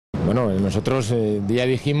Bueno, nosotros ya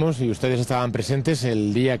dijimos, y ustedes estaban presentes,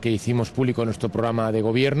 el día que hicimos público nuestro programa de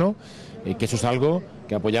gobierno, que eso es algo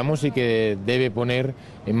que apoyamos y que debe poner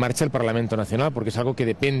en marcha el Parlamento Nacional, porque es algo que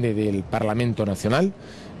depende del Parlamento Nacional.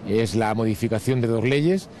 Es la modificación de dos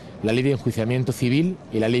leyes, la ley de enjuiciamiento civil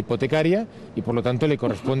y la ley hipotecaria, y por lo tanto le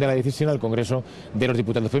corresponde a la decisión al Congreso de los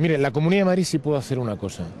Diputados. Pues mire, la Comunidad de Madrid sí puede hacer una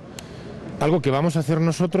cosa, algo que vamos a hacer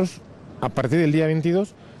nosotros a partir del día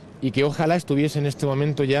 22, y que ojalá estuviese en este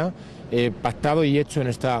momento ya pactado y hecho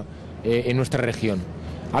en nuestra región.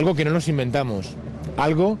 Algo que no nos inventamos,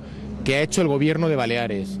 algo que ha hecho el Gobierno de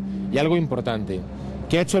Baleares, y algo importante,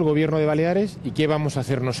 ¿qué ha hecho el Gobierno de Baleares y qué vamos a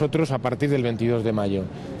hacer nosotros a partir del 22 de mayo?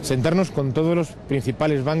 Sentarnos con todos los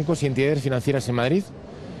principales bancos y entidades financieras en Madrid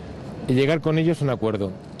y llegar con ellos a un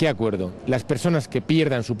acuerdo. ¿Qué acuerdo? Las personas que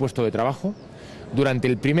pierdan su puesto de trabajo durante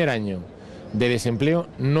el primer año de desempleo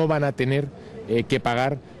no van a tener que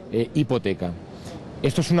pagar hipoteca.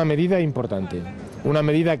 Esto es una medida importante, una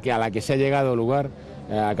medida a la que se ha llegado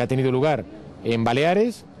que ha tenido lugar en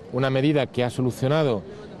Baleares, una medida que ha solucionado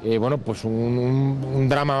pues un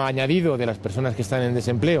drama añadido de las personas que están en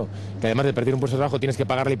desempleo, que además de perder un puesto de trabajo tienes que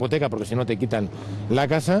pagar la hipoteca porque si no te quitan la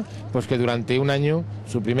casa, pues que durante un año,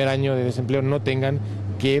 su primer año de desempleo, no tengan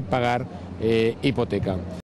que pagar hipoteca.